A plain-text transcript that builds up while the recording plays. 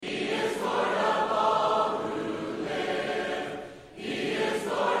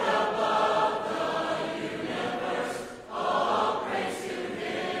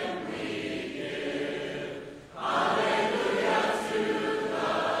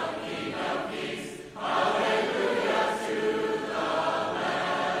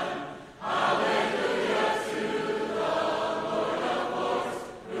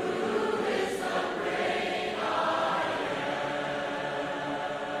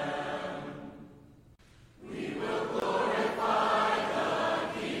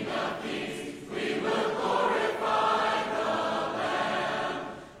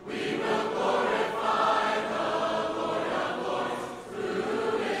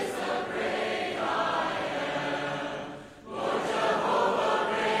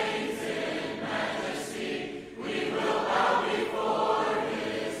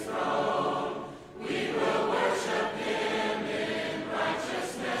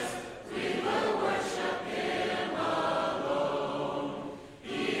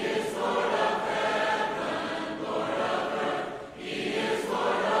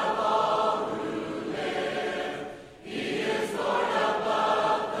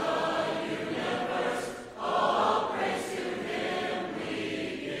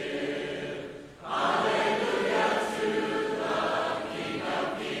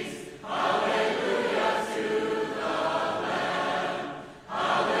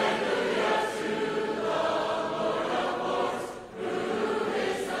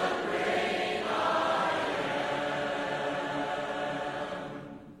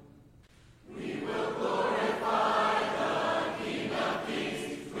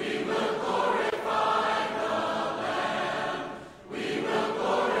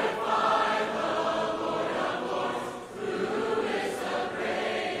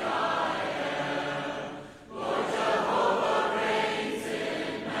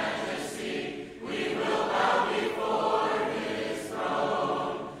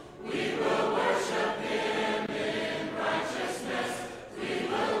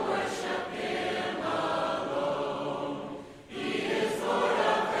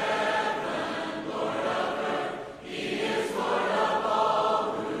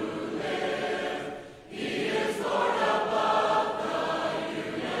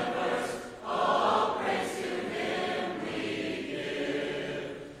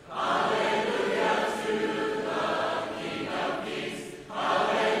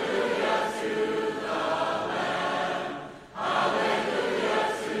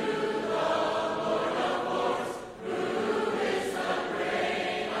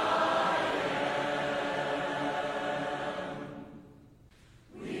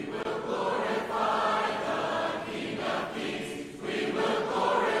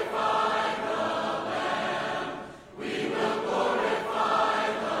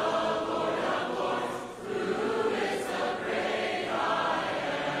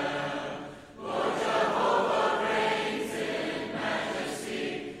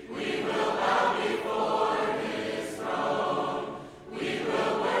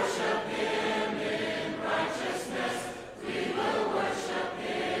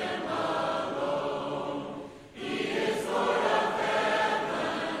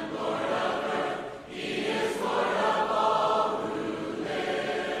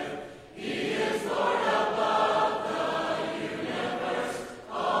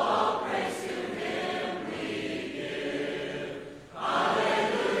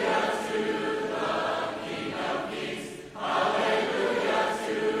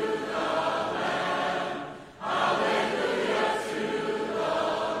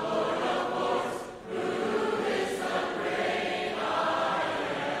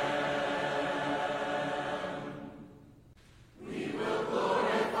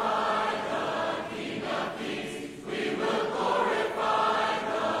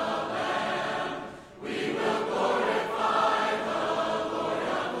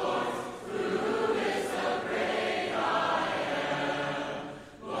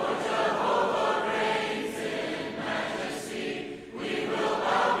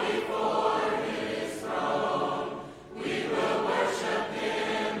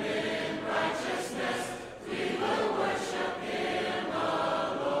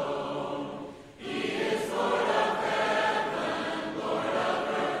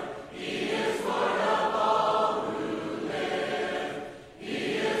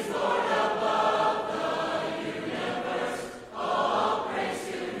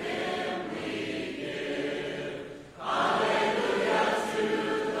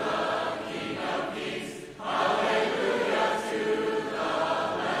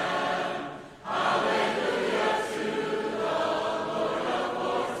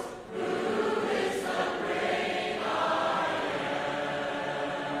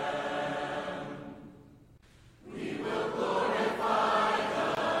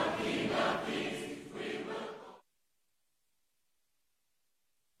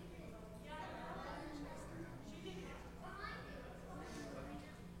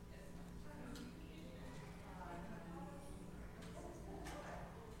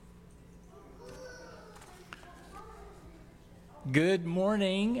Good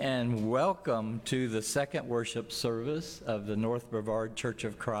morning and welcome to the second worship service of the North Brevard Church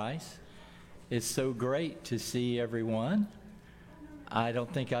of Christ. It's so great to see everyone. I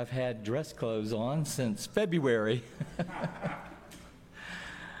don't think I've had dress clothes on since February.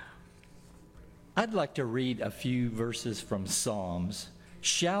 I'd like to read a few verses from Psalms.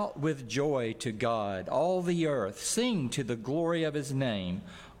 Shout with joy to God, all the earth. Sing to the glory of his name.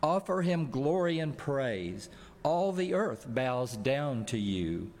 Offer him glory and praise. All the earth bows down to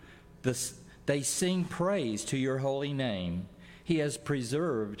you. They sing praise to your holy name. He has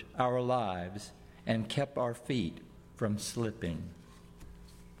preserved our lives and kept our feet from slipping.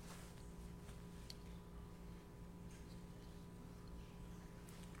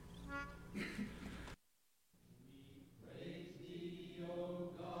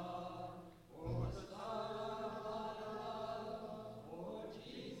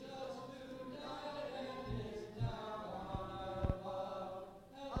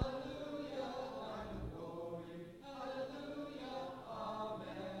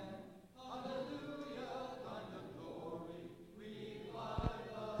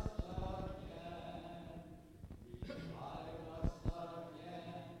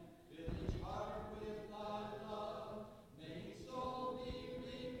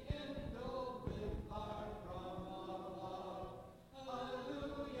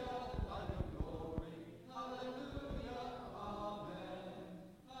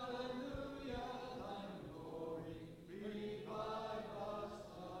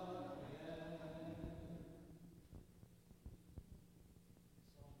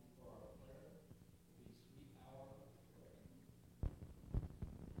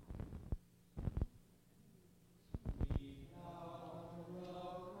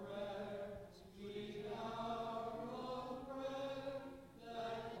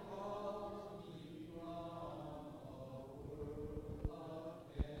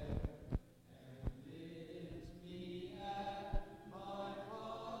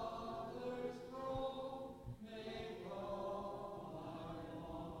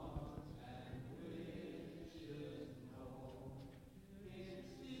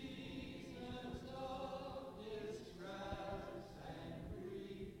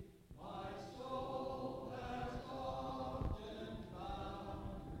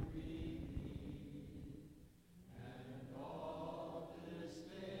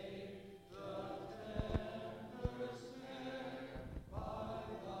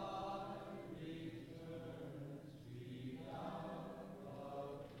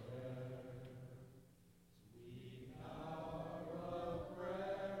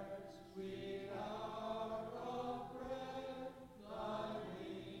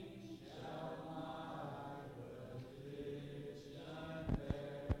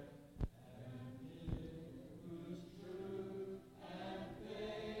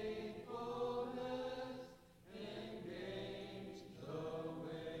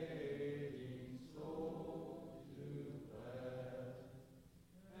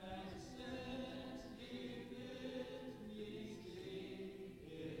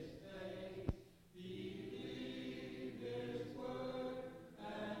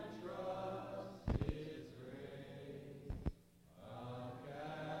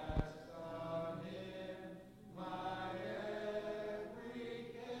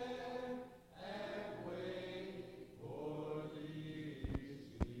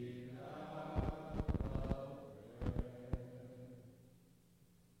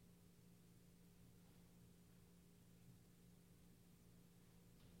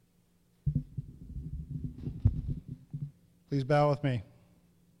 Please bow with me.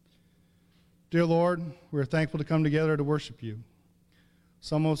 Dear Lord, we are thankful to come together to worship you.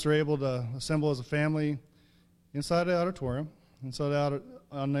 Some of us are able to assemble as a family inside the auditorium, inside out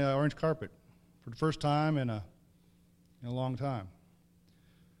on the orange carpet for the first time in a long time.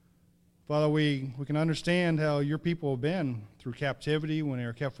 Father, we can understand how your people have been through captivity when they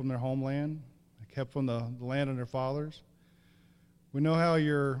were kept from their homeland, kept from the land of their fathers. We know how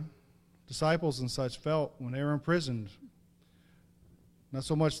your disciples and such felt when they were imprisoned. Not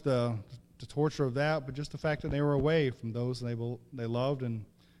so much the torture of that, but just the fact that they were away from those they loved and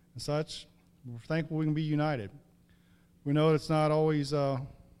such. We're thankful we can be united. We know it's not always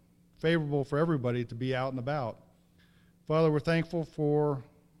favorable for everybody to be out and about. Father, we're thankful for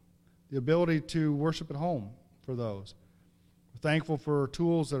the ability to worship at home for those. We're thankful for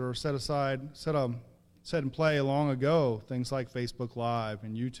tools that are set in play long ago, things like Facebook Live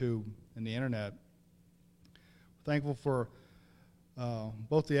and YouTube and the Internet. We're thankful for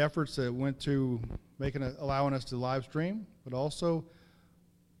both the efforts that went to allowing us to live stream, but also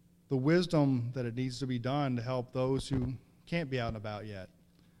the wisdom that it needs to be done to help those who can't be out and about yet.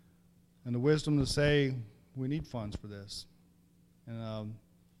 And the wisdom to say, we need funds for this. And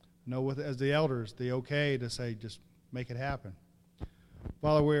know as the elders, the okay to say, just make it happen.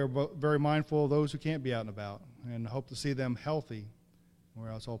 Father, we are very mindful of those who can't be out and about and hope to see them healthy. We're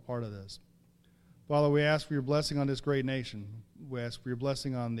also part of this. Father, we ask for your blessing on this great nation. We ask for your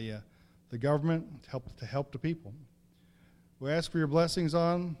blessing on the government to help the people. We ask for your blessings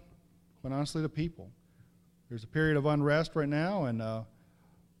on, quite honestly, the people. There's a period of unrest right now, and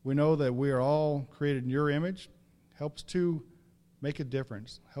we know that we are all created in your image. Help us to make a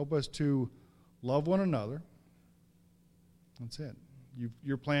difference. Help us to love one another. That's it.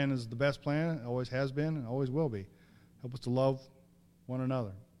 Your plan is the best plan. It always has been and always will be. Help us to love one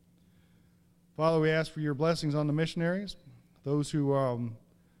another. Father, we ask for your blessings on the missionaries, those who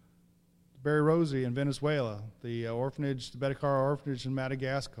Barry Rosie in Venezuela, the orphanage, the Betakar orphanage in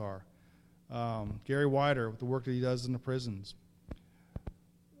Madagascar, Gary Wider with the work that he does in the prisons,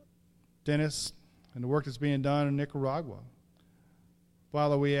 Dennis and the work that's being done in Nicaragua.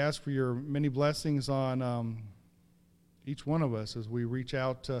 Father, we ask for your many blessings on each one of us as we reach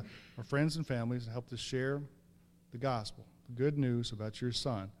out to our friends and families and help us share the gospel, the good news about your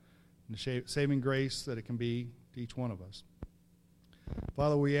Son, and the saving grace that it can be to each one of us.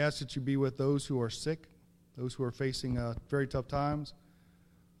 Father, we ask that you be with those who are sick, those who are facing very tough times.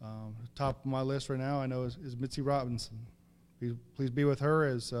 Top of my list right now, I know, is Mitzi Robinson. Please be with her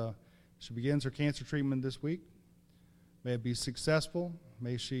as she begins her cancer treatment this week. May it be successful.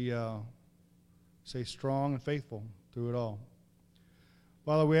 May she stay strong and faithful through it all.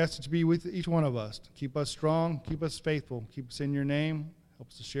 Father, we ask that you be with each one of us. Keep us strong, keep us faithful, keep us in your name. Help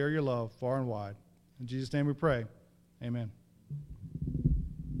us to share your love far and wide. In Jesus' name we pray. Amen.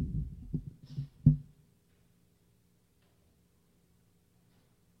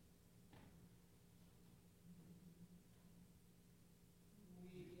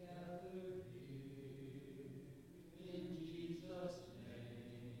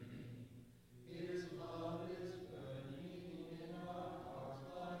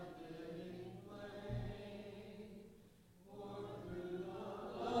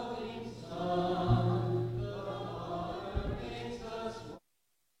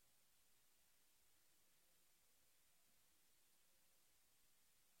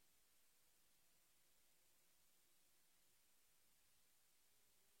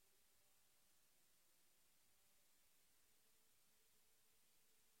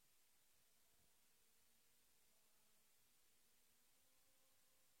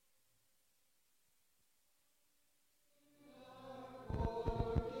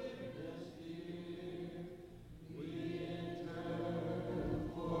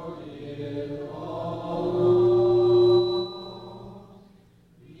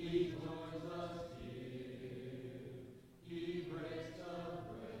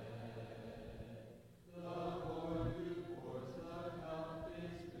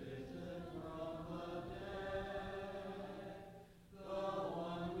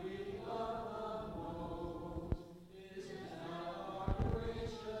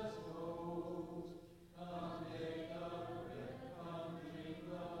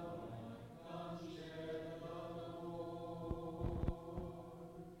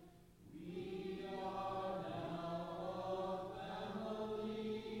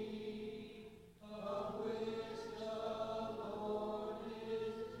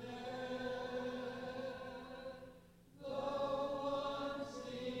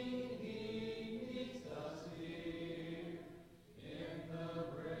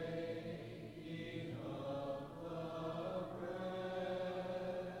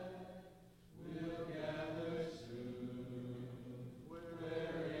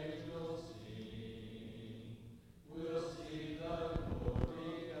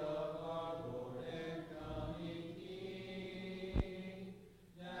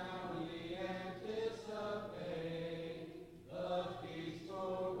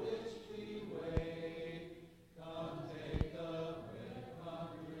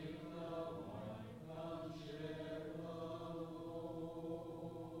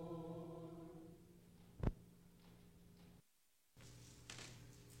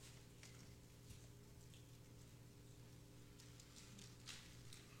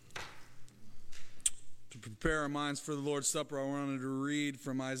 Prepare our minds for the Lord's Supper. I wanted to read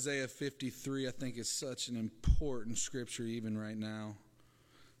from Isaiah 53. I think it's such an important scripture even right now.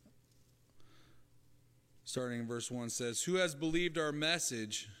 Starting in verse 1 says, "Who has believed our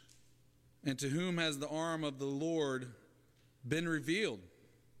message, and to whom has the arm of the Lord been revealed?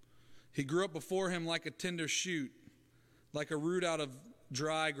 He grew up before him like a tender shoot, like a root out of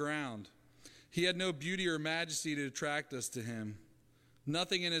dry ground. He had no beauty or majesty to attract us to him,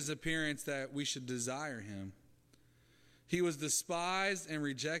 nothing in his appearance that we should desire him. He was despised and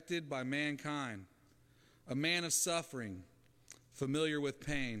rejected by mankind, a man of suffering, familiar with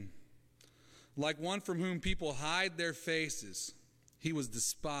pain. Like one from whom people hide their faces, he was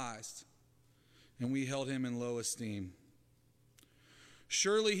despised, and we held him in low esteem.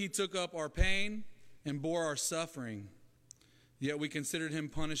 Surely he took up our pain and bore our suffering, yet we considered him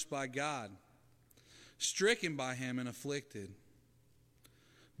punished by God, stricken by him and afflicted.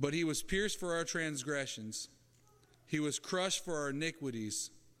 But he was pierced for our transgressions. He was crushed for our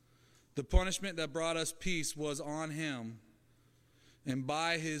iniquities. The punishment that brought us peace was on him, and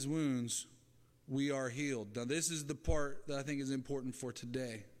by his wounds we are healed. Now this is the part that I think is important for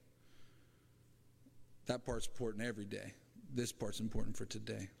today. That part's important every day. This part's important for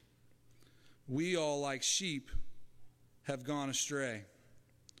today. We all, like sheep, have gone astray.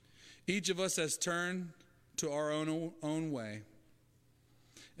 Each of us has turned to our own way,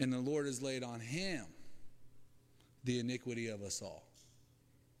 and the Lord has laid on him the iniquity of us all.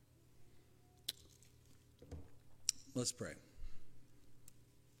 Let's pray.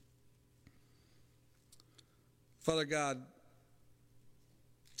 Father God,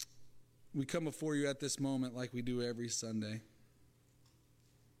 we come before you at this moment like we do every Sunday.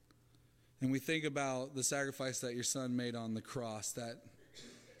 And we think about the sacrifice that your son made on the cross, that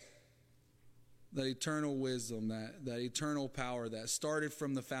eternal wisdom, that eternal power that started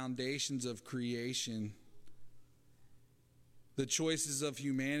from the foundations of creation, the choices of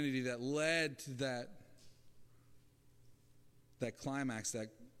humanity that led to that climax, that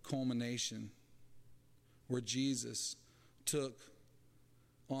culmination, where Jesus took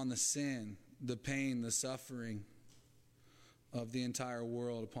on the sin, the pain, the suffering of the entire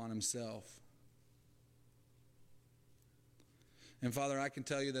world upon himself. And Father, I can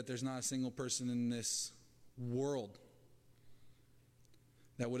tell you that there's not a single person in this world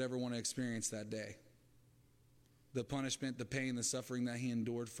that would ever want to experience that day. The punishment, the pain, the suffering that he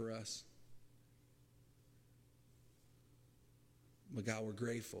endured for us. But God, we're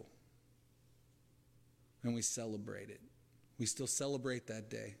grateful. And we celebrate it. We still celebrate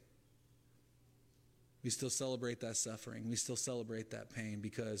that day. We still celebrate that suffering. We still celebrate that pain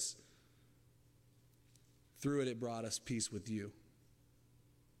because through it, it brought us peace with you.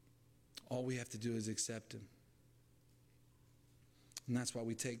 All we have to do is accept him. And that's why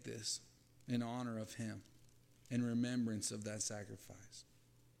we take this in honor of him, in remembrance of that sacrifice.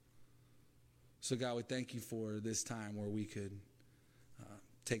 So God, we thank you for this time where we could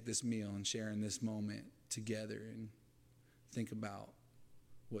take this meal and share in this moment together and think about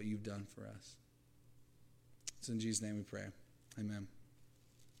what you've done for us. It's in Jesus' name we pray. Amen.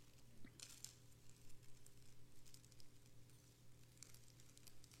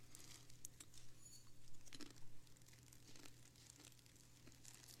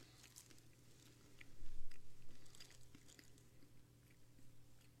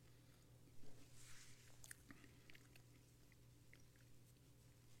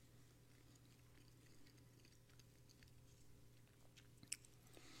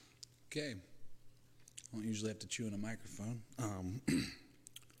 Okay. I don't usually have to chew in a microphone.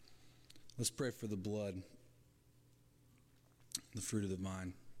 Let's pray for the blood, the fruit of the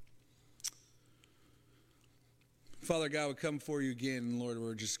vine. Father God, we come before you again, and Lord,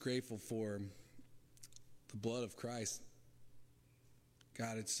 we're just grateful for the blood of Christ.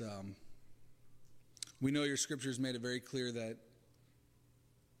 God, it's we know your scriptures made it very clear that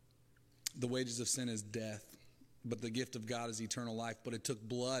the wages of sin is death. But the gift of God is eternal life. But it took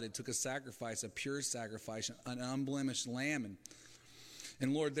blood. It took a sacrifice, a pure sacrifice, an unblemished lamb.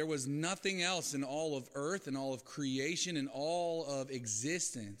 And Lord, there was nothing else in all of earth and all of creation and all of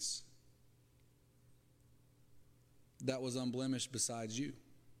existence that was unblemished besides you.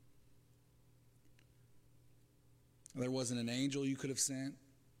 There wasn't an angel you could have sent.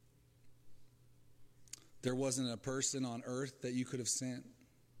 There wasn't a person on earth that you could have sent.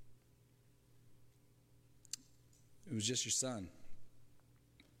 It was just your son.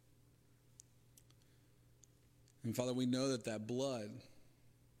 And Father, we know that blood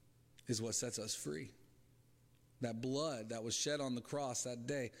is what sets us free. That blood that was shed on the cross that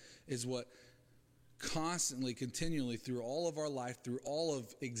day is what constantly, continually, through all of our life, through all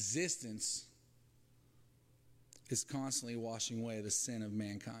of existence, is constantly washing away the sin of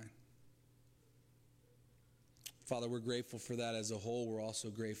mankind. Father, we're grateful for that as a whole. We're also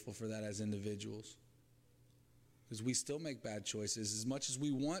grateful for that as individuals. Because we still make bad choices. As much as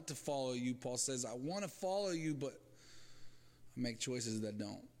we want to follow you, Paul says, I want to follow you, but I make choices that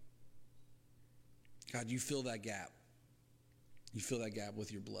don't. God, you fill that gap. You fill that gap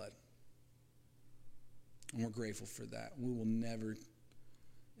with your blood. And we're grateful for that. We will never,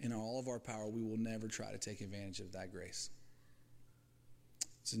 in all of our power, we will never try to take advantage of that grace.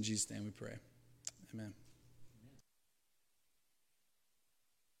 It's in Jesus' name we pray. Amen.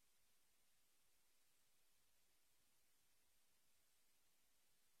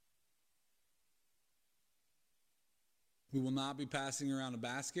 We will not be passing around a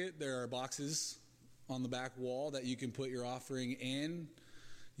basket. There are boxes on the back wall that you can put your offering in.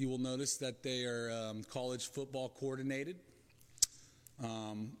 You will notice that they are college football coordinated.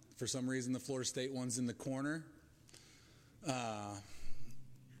 For some reason, the Florida State one's in the corner.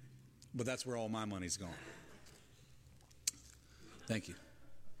 But that's where all my money's going. Thank you.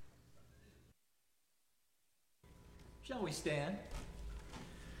 Shall we stand?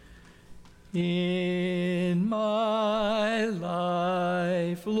 In my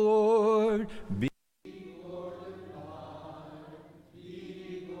life, Lord, be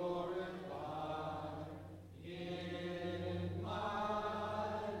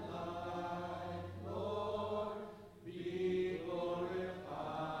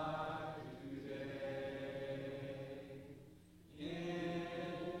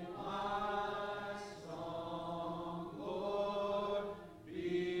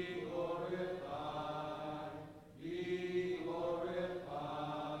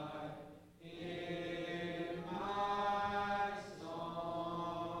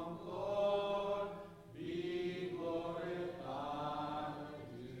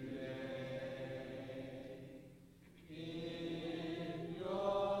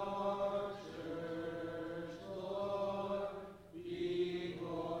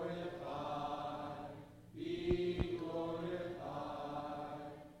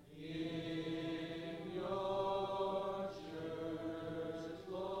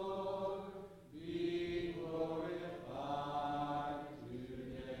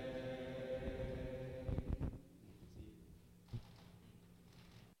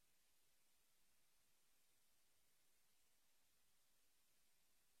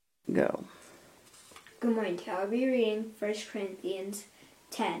Go. Good morning. Today I'll be reading 1 Corinthians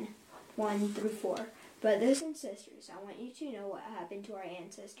 10, 1 through 4. Brothers and sisters, I want you to know what happened to our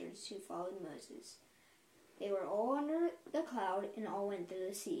ancestors who followed Moses. They were all under the cloud and all went through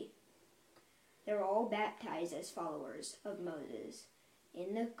the sea. They were all baptized as followers of Moses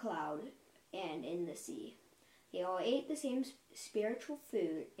in the cloud and in the sea. They all ate the same spiritual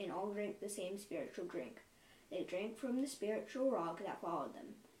food and all drank the same spiritual drink. They drank from the spiritual rock that followed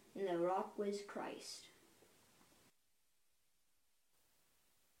them, and the rock was Christ.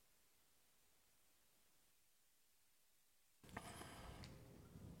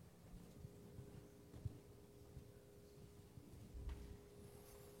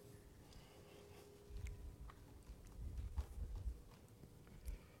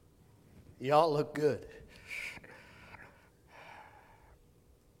 Y'all look good.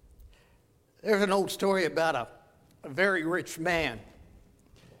 There's an old story about a very rich man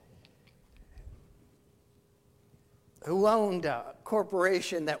who owned a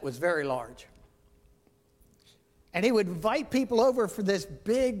corporation that was very large. And he would invite people over for this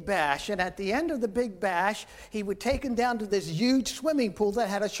big bash, and at the end of the big bash, he would take them down to this huge swimming pool that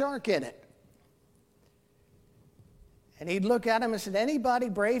had a shark in it. And he'd look at them and said, anybody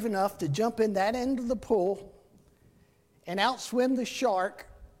brave enough to jump in that end of the pool and outswim the shark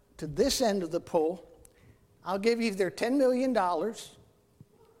to this end of the pool, I'll give you either $10 million,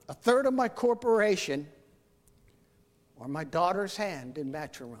 a third of my corporation, or my daughter's hand in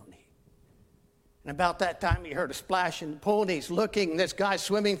matrimony. And about that time, he heard a splash in the pool, and he's looking, this guy's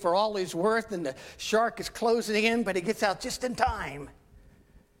swimming for all he's worth, and the shark is closing in, but he gets out just in time.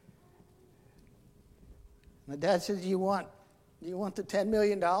 And the dad says, do you want the $10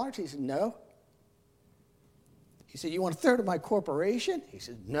 million? He said, no. He said, you want a third of my corporation? He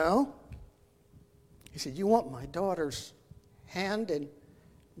said, no. He said, you want my daughter's hand in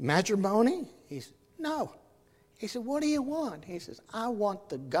matrimony? He said, no. He said, what do you want? He says, I want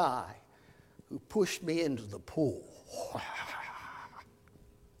the guy who pushed me into the pool.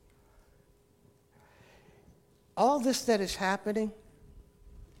 All this that is happening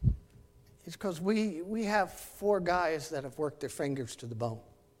is because we have 4 guys that have worked their fingers to the bone.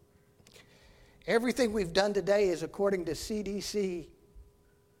 Everything we've done today is according to CDC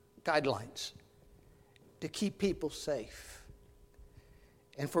guidelines to keep people safe.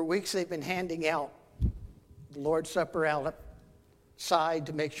 And for weeks they've been handing out the Lord's Supper outside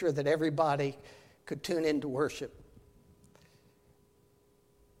to make sure that everybody could tune in to worship.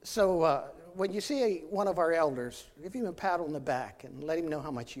 So when you see one of our elders, give him a pat on the back and let him know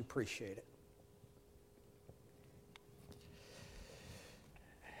how much you appreciate it.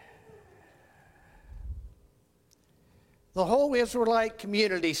 The whole Israelite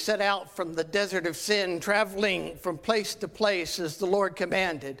community set out from the desert of sin, traveling from place to place as the Lord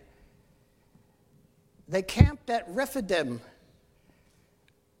commanded. They camped at Rephidim,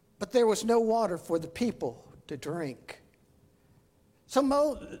 but there was no water for the people to drink. So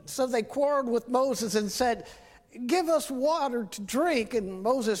they quarreled with Moses and said, "Give us water to drink." And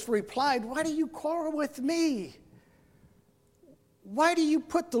Moses replied, "Why do you quarrel with me? Why do you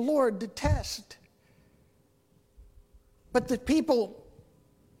put the Lord to test?" But the people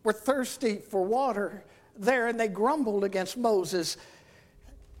were thirsty for water there, and they grumbled against Moses.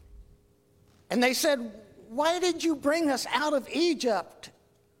 And they said, "Why did you bring us out of Egypt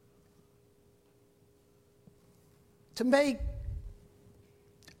to make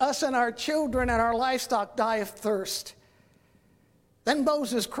us and our children and our livestock die of thirst?" Then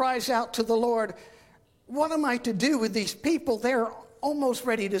Moses cries out to the Lord, "What am I to do with these people? They're almost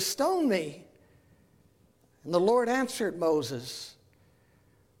ready to stone me." And the Lord answered Moses,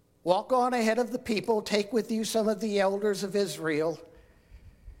 "Walk on ahead of the people, take with you some of the elders of Israel,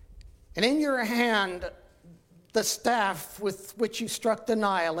 and in your hand the staff with which you struck the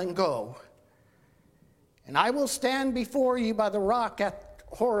Nile, and go. And I will stand before you by the rock at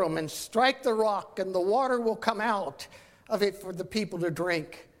Horeb, and strike the rock, and the water will come out of it for the people to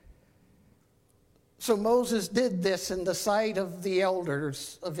drink." So Moses did this in the sight of the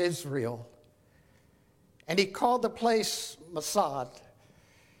elders of Israel. And he called the place Masad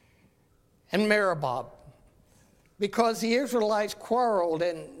and Meribah, because the Israelites quarreled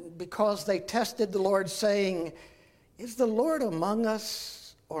and because they tested the Lord, saying, "Is the Lord among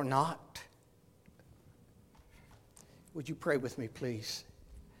us or not?" Would you pray with me, please?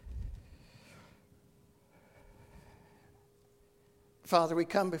 Father, we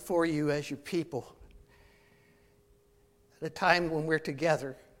come before you as your people at a time when we're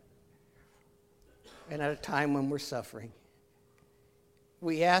together and at a time when we're suffering.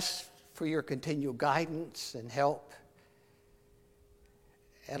 We ask for your continual guidance and help,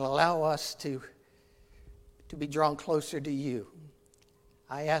 and allow us to be drawn closer to you.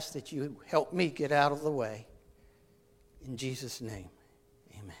 I ask that you help me get out of the way. In Jesus' name,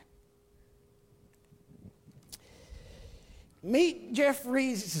 amen. Meet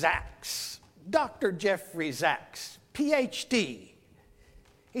Jeffrey Zaks, Dr. Jeffrey Zaks, PhD.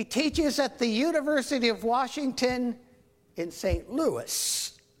 He teaches at the University of Washington in St.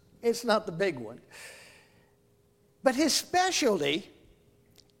 Louis. It's not the big one. But his specialty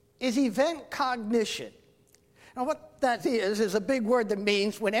is event cognition. Now, what that is a big word that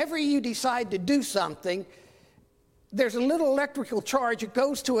means whenever you decide to do something, there's a little electrical charge that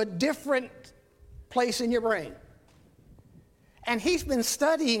goes to a different place in your brain. And he's been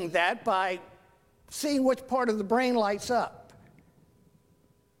studying that by seeing which part of the brain lights up.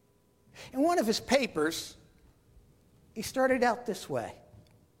 In one of his papers, he started out this way: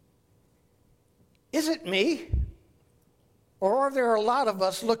 "Is it me, or are there a lot of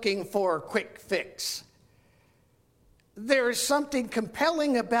us looking for a quick fix? There is something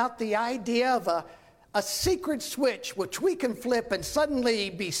compelling about the idea of a secret switch which we can flip and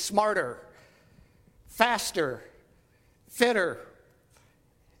suddenly be smarter, faster, fitter,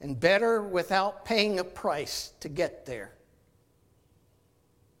 and better without paying a price to get there."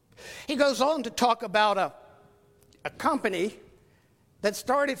 He goes on to talk about a company that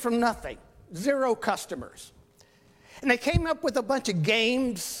started from nothing, 0 customers. And they came up with a bunch of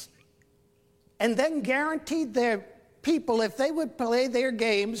games and then guaranteed their people, if they would play their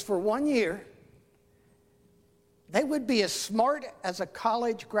games for 1 year, they would be as smart as a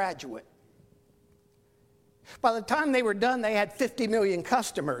college graduate. By the time they were done, they had 50 million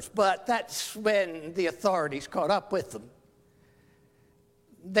customers, but that's when the authorities caught up with them.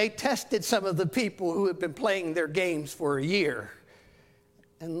 They tested some of the people who had been playing their games for a year,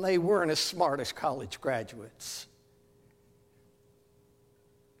 and they weren't as smart as college graduates.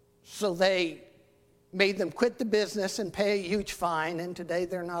 So they made them quit the business and pay a huge fine, and today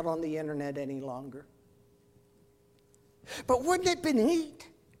they're not on the internet any longer. But wouldn't it be neat?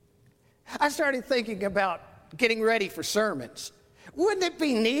 I started thinking about getting ready for sermons. Wouldn't it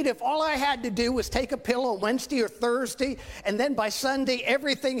be neat if all I had to do was take a pill on Wednesday or Thursday, and then by Sunday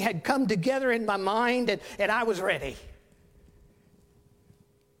everything had come together in my mind and I was ready?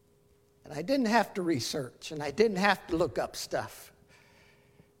 And I didn't have to research, and I didn't have to look up stuff.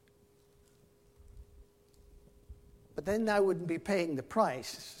 But then I wouldn't be paying the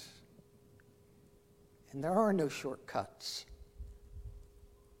price. And there are no shortcuts.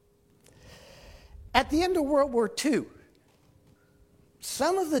 At the end of World War II,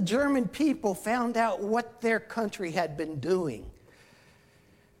 some of the German people found out what their country had been doing.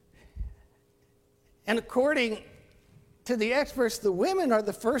 And according to the experts, the women are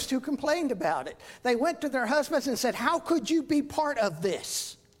the first who complained about it. They went to their husbands and said, how could you be part of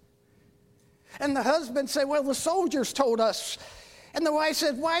this? And the husband said, well, the soldiers told us. And the wife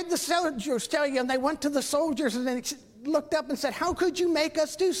said, why did the soldiers tell you? And they went to the soldiers and they looked up and said, how could you make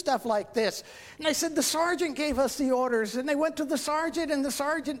us do stuff like this? And they said, the sergeant gave us the orders. And they went to the sergeant, and the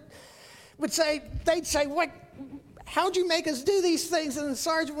sergeant would say, they'd say, what? How'd you make us do these things? And the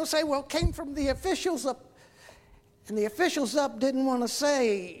sergeant would say, well, it came from the officials up. And the officials up didn't want to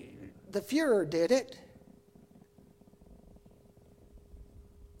say the Fuhrer did it.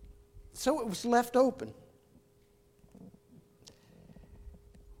 So it was left open.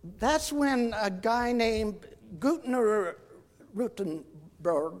 That's when a guy named Gunther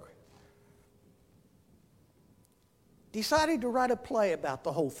Rutenberg decided to write a play about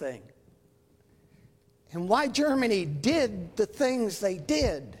the whole thing and why Germany did the things they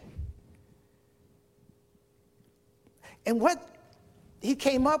did. And what he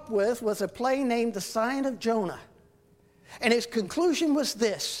came up with was a play named The Sign of Jonah. And his conclusion was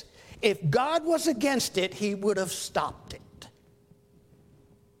this: if God was against it, he would have stopped it.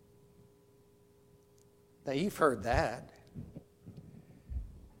 Now, you've heard that.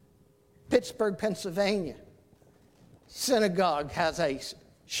 Pittsburgh, Pennsylvania. Synagogue has a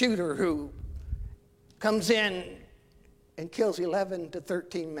shooter who comes in and kills 11 to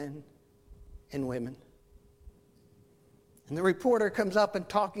 13 men and women. And the reporter comes up and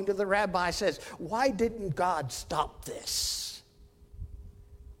talking to the rabbi says, why didn't God stop this?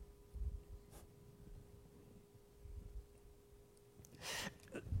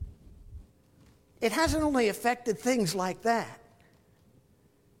 It hasn't only affected things like that.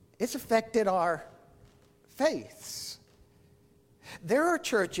 It's affected our faiths. There are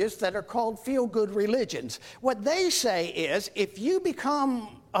churches that are called feel-good religions. What they say is, if you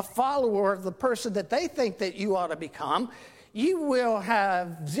become a follower of the person that they think that you ought to become, you will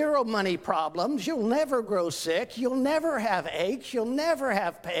have zero money problems, you'll never grow sick, you'll never have aches, you'll never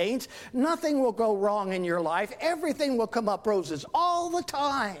have pains, nothing will go wrong in your life, everything will come up roses all the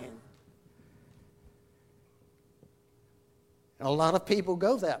time. And a lot of people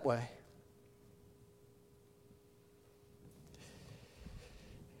go that way.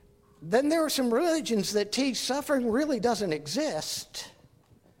 Then there are some religions that teach suffering really doesn't exist.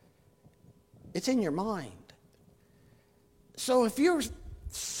 It's in your mind. So if you're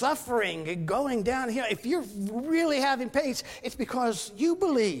suffering and going downhill, if you're really having pains, it's because you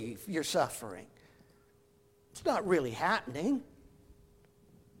believe you're suffering. It's not really happening.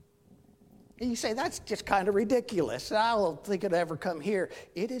 And you say, that's just kind of ridiculous. I don't think it'll ever come here.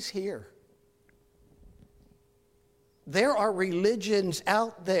 It is here. There are religions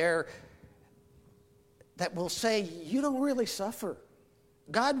out there that will say, you don't really suffer.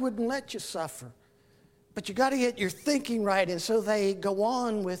 God wouldn't let you suffer. But you got to get your thinking right, and so they go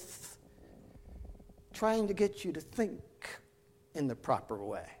on with trying to get you to think in the proper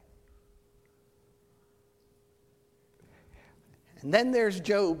way. And then there's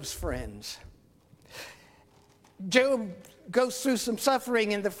Job's friends. Job goes through some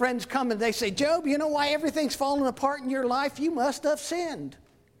suffering, and the friends come and they say, Job, you know why everything's falling apart in your life? You must have sinned.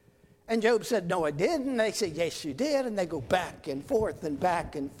 And Job said, no, I didn't. And they say, yes, you did. And they go back and forth and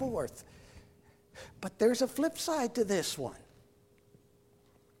back and forth. But there's a flip side to this one.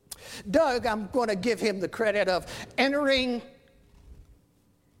 Doug, I'm going to give him the credit of entering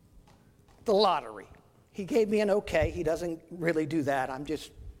the lottery. He gave me an okay. He doesn't really do that. I'm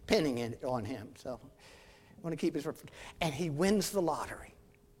just pinning it on him. So I want to keep his word. And he wins the lottery.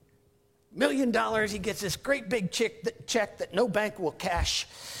 $1 million. He gets this great big check that no bank will cash.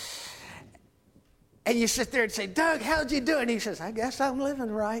 And you sit there and say, Doug, how'd you do it? And he says, I guess I'm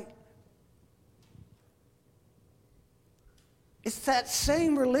living right. It's that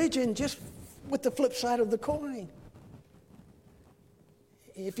same religion, just with the flip side of the coin.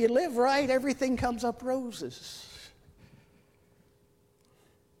 If you live right, everything comes up roses.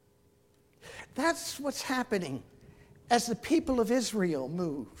 That's what's happening as the people of Israel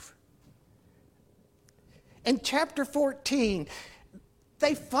move. In chapter 14,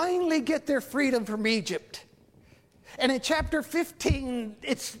 they finally get their freedom from Egypt. And in chapter 15,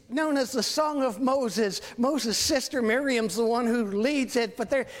 it's known as the Song of Moses. Moses' sister Miriam's the one who leads it, but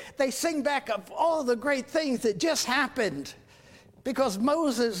they sing back of all the great things that just happened because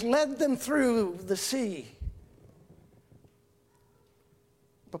Moses led them through the sea.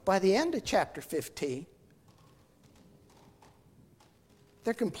 But by the end of chapter 15,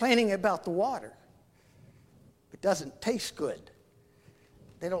 they're complaining about the water. It doesn't taste good.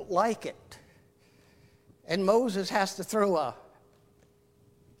 They don't like it. And Moses has to throw a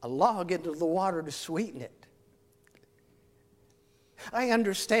log into the water to sweeten it. I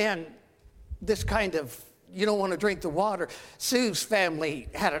understand this kind of, you don't want to drink the water. Sue's family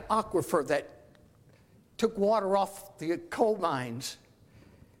had an aquifer that took water off the coal mines,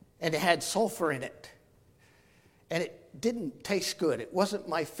 and it had sulfur in it. And it didn't taste good. It wasn't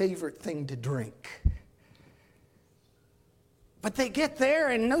my favorite thing to drink. But they get there,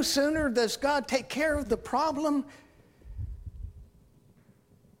 and no sooner does God take care of the problem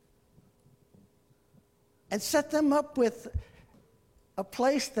and set them up with a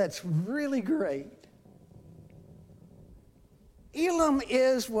place that's really great. Elam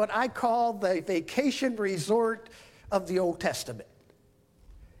is what I call the vacation resort of the Old Testament.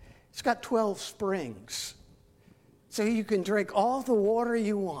 It's got 12 springs, so you can drink all the water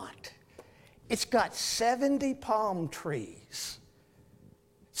you want. It's got 70 palm trees,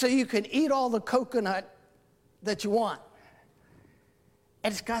 so you can eat all the coconut that you want.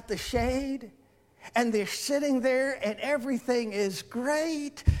 And it's got the shade, and they're sitting there, and everything is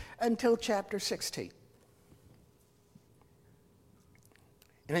great until chapter 16.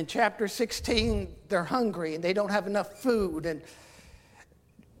 And in chapter 16, they're hungry, and they don't have enough food, and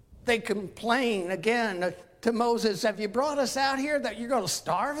they complain again to Moses, have you brought us out here that you're going to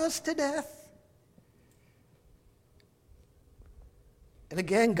starve us to death? And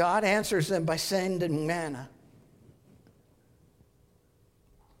again, God answers them by sending manna.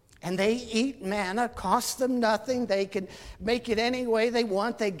 And they eat manna, costs them nothing. They can make it any way they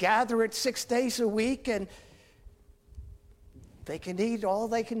want. They gather it 6 days a week, and they can eat all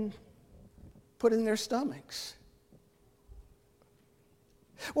they can put in their stomachs.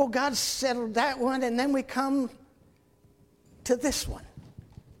 Well, God settled that one, and then we come to this one.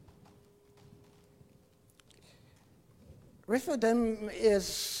 Rephidim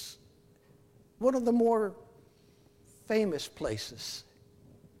is one of the more famous places.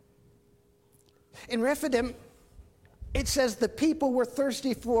 In Rephidim, it says the people were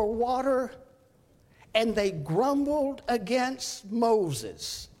thirsty for water, and they grumbled against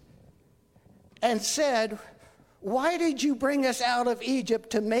Moses and said, why did you bring us out of Egypt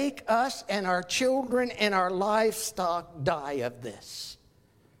to make us and our children and our livestock die of this?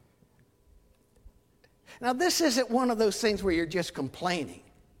 Now, this isn't one of those things where you're just complaining.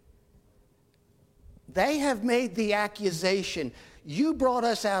 They have made the accusation, you brought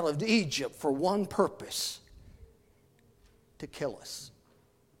us out of Egypt for one purpose, to kill us.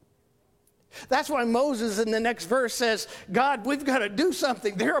 That's why Moses in the next verse says, God, we've got to do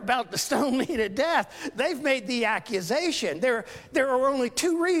something. They're about to stone me to death. They've made the accusation. There are only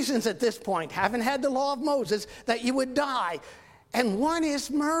two reasons at this point, haven't had the law of Moses, that you would die. And one is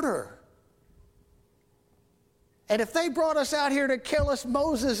murder. And if they brought us out here to kill us,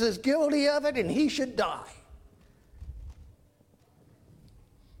 Moses is guilty of it and he should die.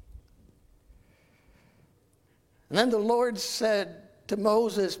 And then the Lord said to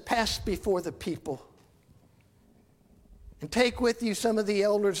Moses, pass before the people and take with you some of the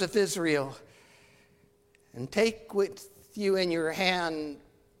elders of Israel and take with you in your hand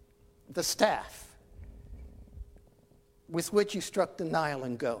the staff with which you struck the Nile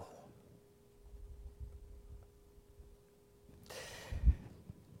and go.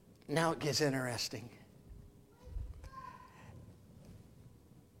 Now it gets interesting.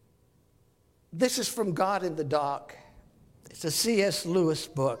 This is from God in the Dock. It's a C.S. Lewis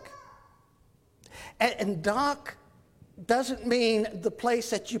book. And dock doesn't mean the place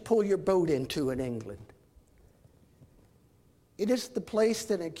that you pull your boat into in England. It is the place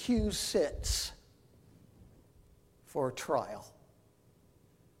that an accused sits for a trial.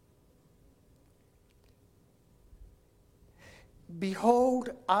 Behold,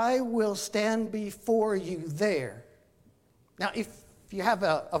 I will stand before you there. Now, if you have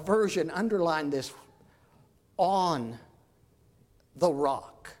a version, underline this, on the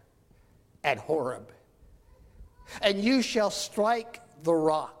rock at Horeb. And you shall strike the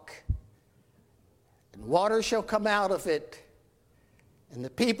rock, and water shall come out of it, and the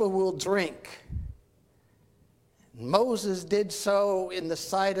people will drink. And Moses did so in the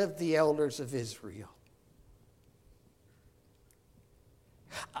sight of the elders of Israel.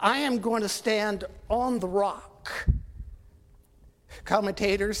 I am going to stand on the rock.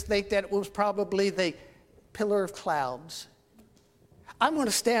 Commentators think that it was probably the pillar of clouds. I'm going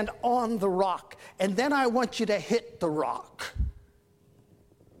to stand on the rock, and then I want you to hit the rock.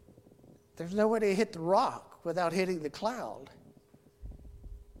 There's no way to hit the rock without hitting the cloud.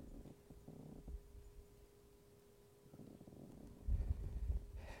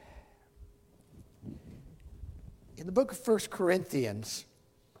 In the book of 1 Corinthians,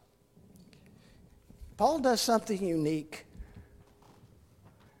 Paul does something unique.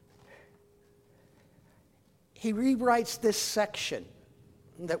 he rewrites this section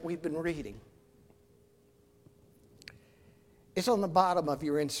that we've been reading. It's on the bottom of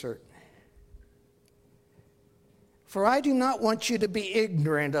your insert. For I do not want you to be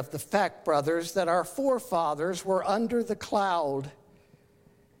ignorant of the fact, brothers, that our forefathers were under the cloud,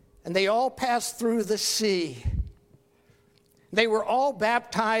 and they all passed through the sea. They were all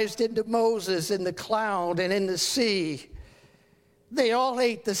baptized into Moses in the cloud and in the sea. They all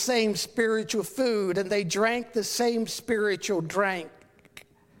ate the same spiritual food, and they drank the same spiritual drink.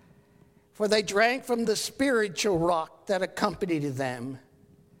 For they drank from the spiritual rock that accompanied them.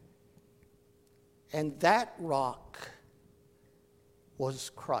 And that rock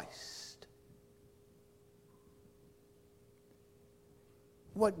was Christ.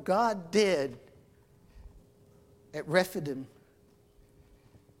 What God did at Rephidim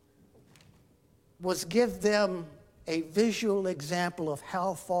was give them a visual example of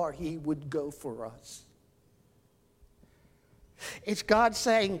how far he would go for us. It's God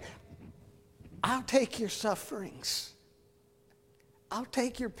saying, I'll take your sufferings. I'll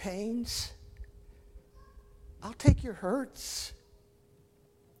take your pains. I'll take your hurts.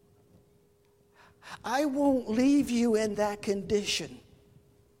 I won't leave you in that condition.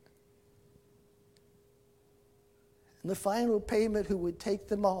 And the final payment who would take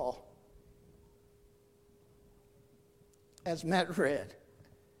them all, as Matt read,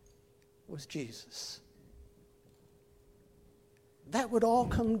 was Jesus. That would all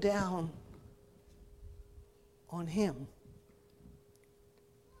come down on him.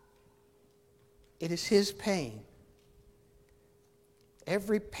 It is his pain.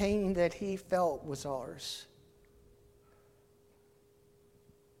 Every pain that he felt was ours.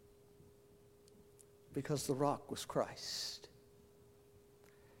 Because the rock was Christ.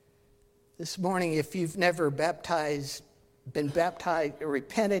 This morning, if you've never been baptized, or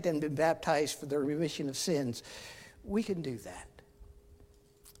repented and been baptized for the remission of sins, we can do that.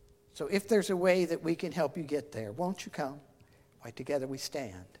 So if there's a way that we can help you get there, won't you come? Why together we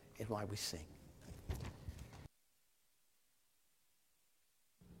stand and why we sing.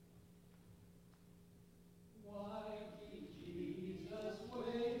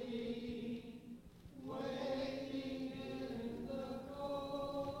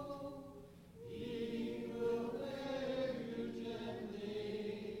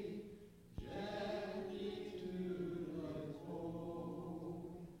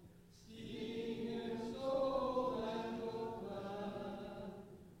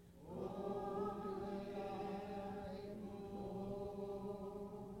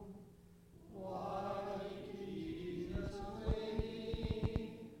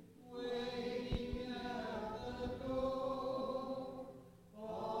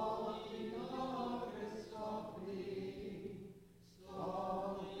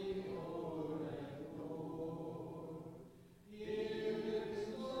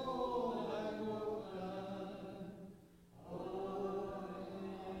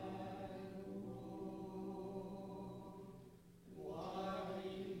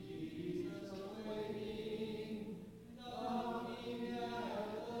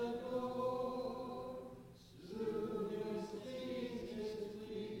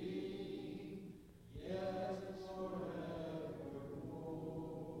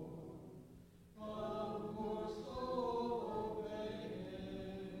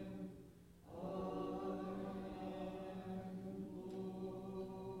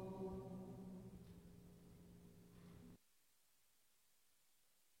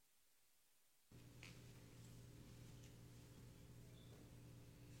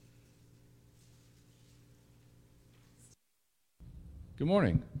 Good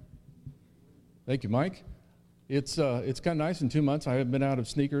morning. Thank you, Mike. It's kind of nice in 2 months. I haven't been out of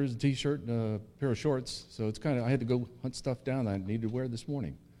sneakers, a t-shirt, and a pair of shorts, so it's kind of, I had to go hunt stuff down that I needed to wear this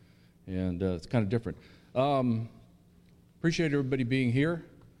morning, and it's kind of different. Appreciate everybody being here.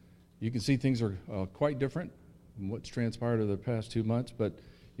 You can see things are quite different from what's transpired over the past 2 months, but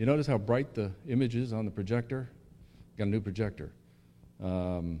you notice how bright the image is on the projector? Got a new projector.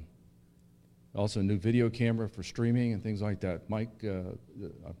 Also a new video camera for streaming and things like that. Mike,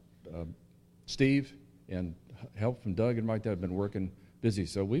 Steve, and help from Doug and Mike that have been working busy.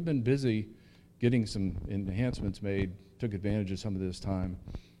 So we've been busy getting some enhancements made, took advantage of some of this time.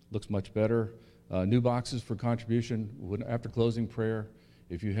 Looks much better. New boxes for contribution after closing prayer.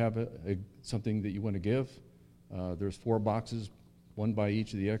 If you have something that you want to give, there's 4 boxes, one by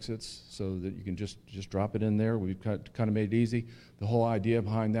each of the exits, so that you can just drop it in there. We've kind of made it easy. The whole idea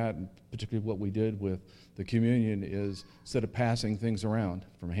behind that, and particularly what we did with the communion, is instead of passing things around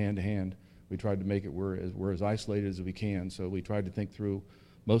from hand to hand, we tried to make it we're as isolated as we can. So we tried to think through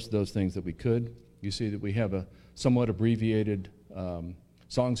most of those things that we could. You see that we have a somewhat abbreviated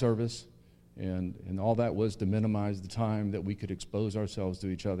song service, and all that was to minimize the time that we could expose ourselves to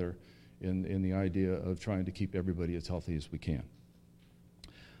each other in the idea of trying to keep everybody as healthy as we can.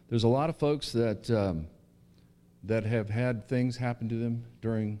 There's a lot of folks that have had things happen to them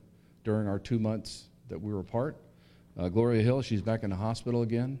during our 2 months that we were apart. Gloria Hill, she's back in the hospital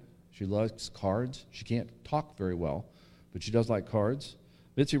again. She loves cards. She can't talk very well, but she does like cards.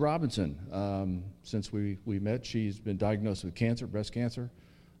 Mitzi Robinson, since we met, she's been diagnosed with cancer, breast cancer.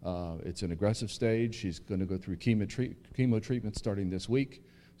 It's an aggressive stage. She's going to go through chemo treatment starting this week,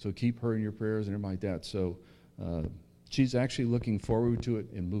 so keep her in your prayers and everything like that. So she's actually looking forward to it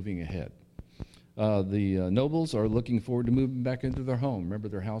and moving ahead. The Nobles are looking forward to moving back into their home. Remember,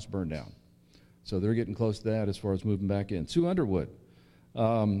 their house burned down. So they're getting close to that as far as moving back in. Sue Underwood,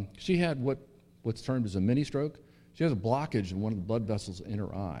 she had what's termed as a mini stroke. She has a blockage in one of the blood vessels in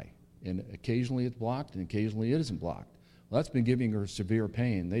her eye, and occasionally it's blocked and occasionally it isn't blocked. Well, that's been giving her severe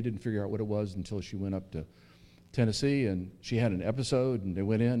pain. They didn't figure out what it was until she went up to Tennessee, and she had an episode, and they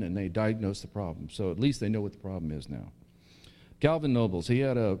went in and they diagnosed the problem. So at least they know what the problem is now. Calvin Nobles, he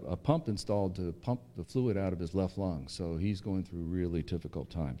had a pump installed to pump the fluid out of his left lung, so he's going through really difficult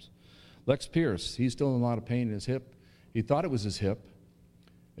times. Lex Pierce, he's still in a lot of pain in his hip. He thought it was his hip,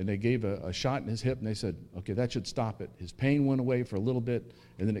 and they gave a shot in his hip, and they said, okay, that should stop it. His pain went away for a little bit,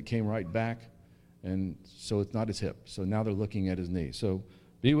 and then it came right back, and so it's not his hip. So now they're looking at his knee. So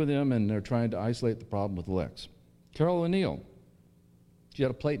be with him, and they're trying to isolate the problem with Lex. Carol O'Neill, she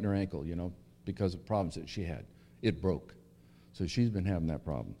had a plate in her ankle, because of problems that she had. It broke. So she's been having that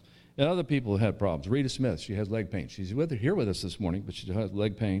problem. And other people have had problems. Rita Smith, she has leg pain. She's here with us this morning, but she has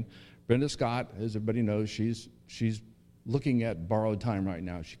leg pain. Brenda Scott, as everybody knows, she's looking at borrowed time right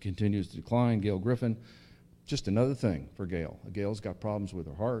now. She continues to decline. Gail Griffin, just another thing for Gail. Gail's got problems with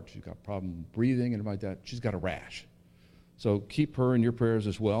her heart. She's got problem breathing and everything like that. She's got a rash. So keep her in your prayers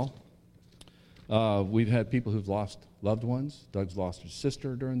as well. We've had people who've lost loved ones. Doug's lost his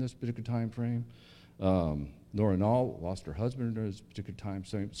sister during this particular time frame. Nora Nall lost her husband during this particular time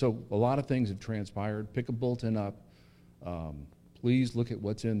frame. So a lot of things have transpired. Pick a bulletin up. Please look at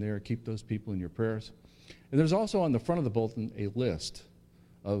what's in there. Keep those people in your prayers. And there's also on the front of the bulletin a list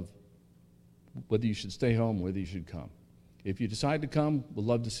of whether you should stay home, whether you should come. If you decide to come, we'd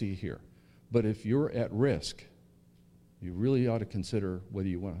love to see you here. But if you're at risk, you really ought to consider whether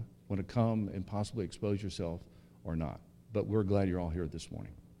you want to come and possibly expose yourself or not. But we're glad you're all here this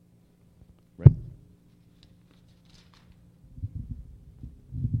morning. Right.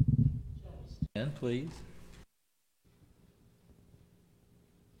 And please.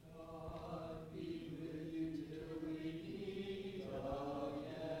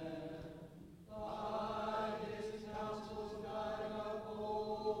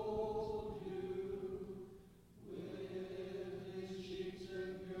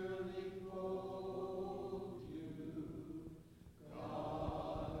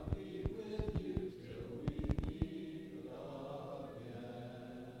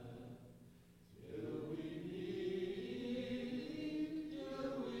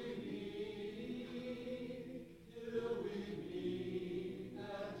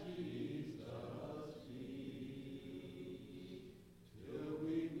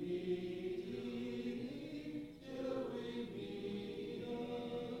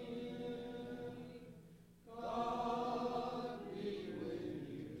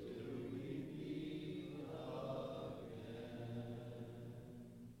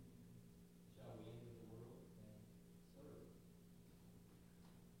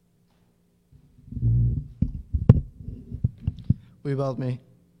 We bow with me.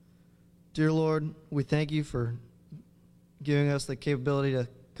 Dear Lord, we thank you for giving us the capability to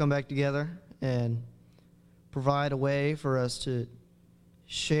come back together and provide a way for us to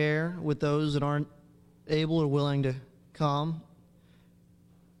share with those that aren't able or willing to come.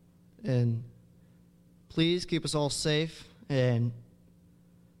 And please keep us all safe and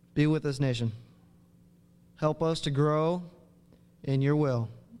be with this nation. Help us to grow in your will.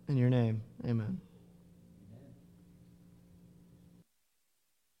 In your name, amen.